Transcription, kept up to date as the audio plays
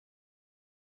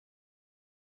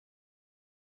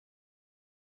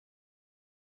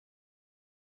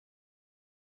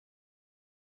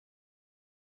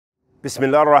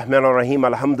Bismillah ar-Rahman ar-Rahim.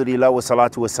 Alhamdulillah wa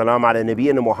salatu wa salam ala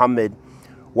nabiyyina Muhammad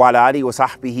wa ala alihi wa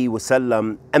sahbihi wa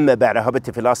sallam. Amma ba'da,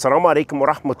 habati fillah. Assalamu alaikum wa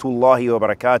rahmatullahi wa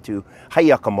barakatuh.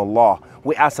 Hayyakum Allah.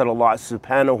 We ask that Allah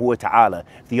subhanahu wa ta'ala,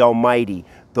 the Almighty,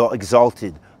 the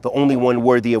Exalted, the only one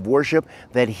worthy of worship,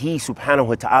 that He subhanahu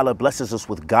wa ta'ala blesses us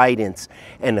with guidance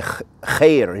and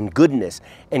khair and goodness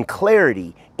and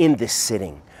clarity in this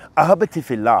sitting. Ahabati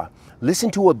fillah.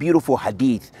 Listen to a beautiful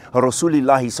hadith of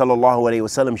Rasulullah sallallahu alayhi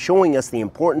wasallam showing us the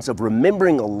importance of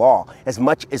remembering Allah as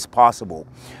much as possible.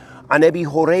 An Abi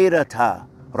Hurayrata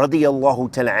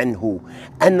radiyallahu ta'ala anhu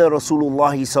anna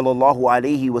Rasulullah sallallahu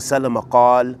alayhi wasallam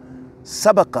قال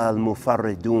سبق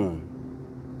المفردون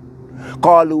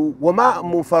قالوا وما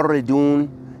مفردون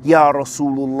يا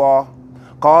رسول الله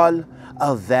قال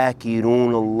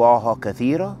الذاكرون الله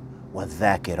كثيرا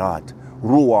والذاكرات.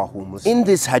 In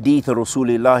this hadith of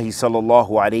Rasulullah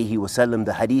sallallahu alayhi wasallam,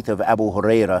 the hadith of Abu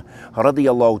Hurairah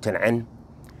radiyallahu ta'ala,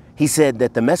 he said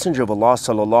that the Messenger of Allah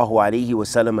sallallahu alayhi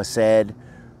wasallam said,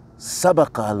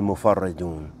 Sabaqa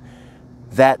al-Mufarridoon,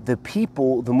 that the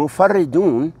people, the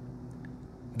Mufarridoon,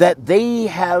 that they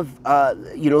have,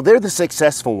 they're the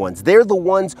successful ones. They're the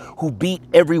ones who beat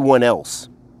everyone else.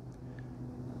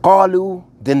 Qalu,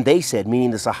 then they said, meaning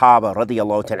the Sahaba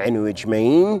radiyallahu ta'ala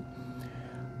ajma'in,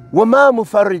 وَمَا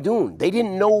مُفَرِّدُونَ. They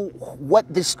didn't know what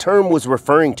this term was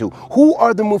referring to. Who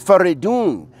are the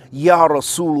Mufarridoon? Ya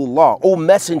Rasulullah, O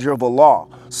Messenger of Allah,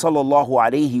 sallallahu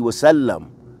alayhi wasallam.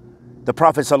 The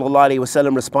Prophet sallallahu alayhi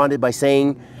wasallam responded by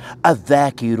saying,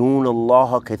 الذَّاكِرُونَ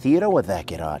اللَّهَ كَثِيرًا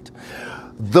وَالذَّاكِرَاتِ.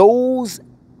 Those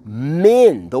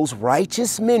men, those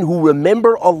righteous men who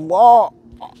remember Allah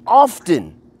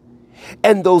often,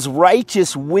 and those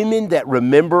righteous women that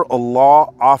remember Allah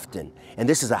often. And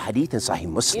this is a hadith in Sahih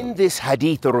Muslim. In this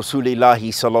hadith of Rasulullah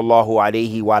sallallahu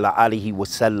alayhi wa alihi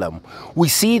wasallam, we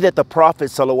see that the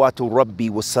Prophet salawatu rabbi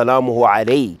wa salamuhu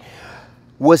alayhi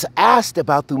was asked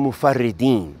about the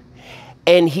Mufarrideen.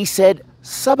 And he said,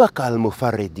 Sabaqa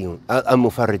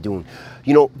al-Mufarridoon.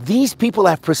 You know, these people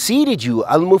have preceded you,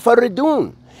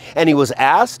 al-Mufarridoon. And he was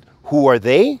asked, who are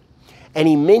they? And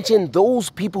he mentioned those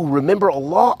people who remember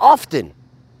Allah often.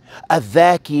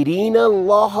 الذاكرين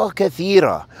الله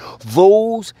كثيرا.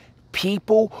 Those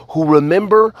people who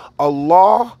remember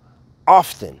Allah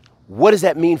often. What does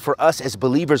that mean for us as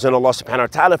believers in Allah subhanahu wa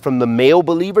ta'ala, from the male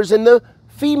believers and the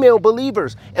female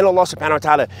believers in Allah subhanahu wa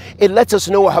ta'ala? It lets us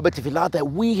know, ahabati fillah,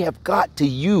 that we have got to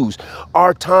use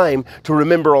our time to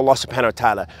remember Allah subhanahu wa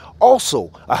ta'ala. Also,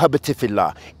 ahabati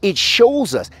fillah, it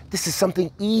shows us this is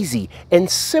something easy and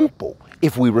simple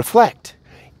if we reflect.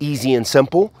 Easy and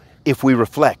simple if we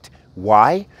reflect.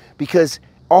 Why? Because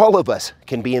all of us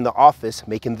can be in the office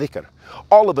making dhikr.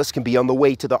 All of us can be on the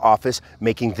way to the office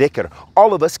making dhikr.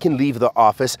 All of us can leave the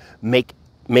office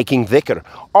making dhikr.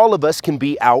 All of us can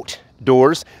be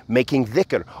outdoors making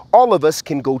dhikr. All of us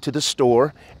can go to the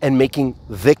store and making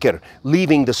dhikr.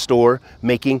 Leaving the store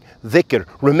making dhikr.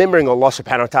 Remembering Allah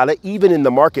subhanahu wa ta'ala even in the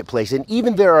marketplace. And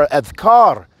even there are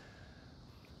adhkar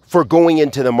for going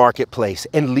into the marketplace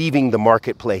and leaving the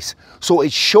marketplace. So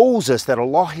it shows us that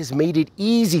Allah has made it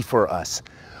easy for us.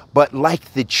 But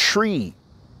like the tree,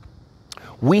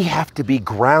 we have to be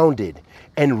grounded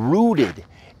and rooted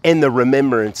in the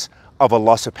remembrance of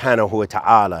Allah subhanahu wa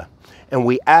ta'ala. And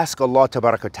we ask Allah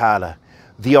tabaraka wa ta'ala,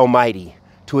 the Almighty,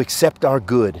 to accept our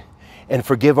good and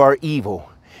forgive our evil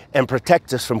and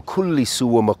protect us from kulli su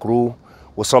wa makruh.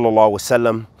 Wa sallallahu wa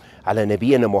sallam ala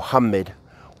nabiyyina Muhammad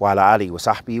wa ala alihi wa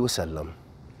sahbihi wa sallam.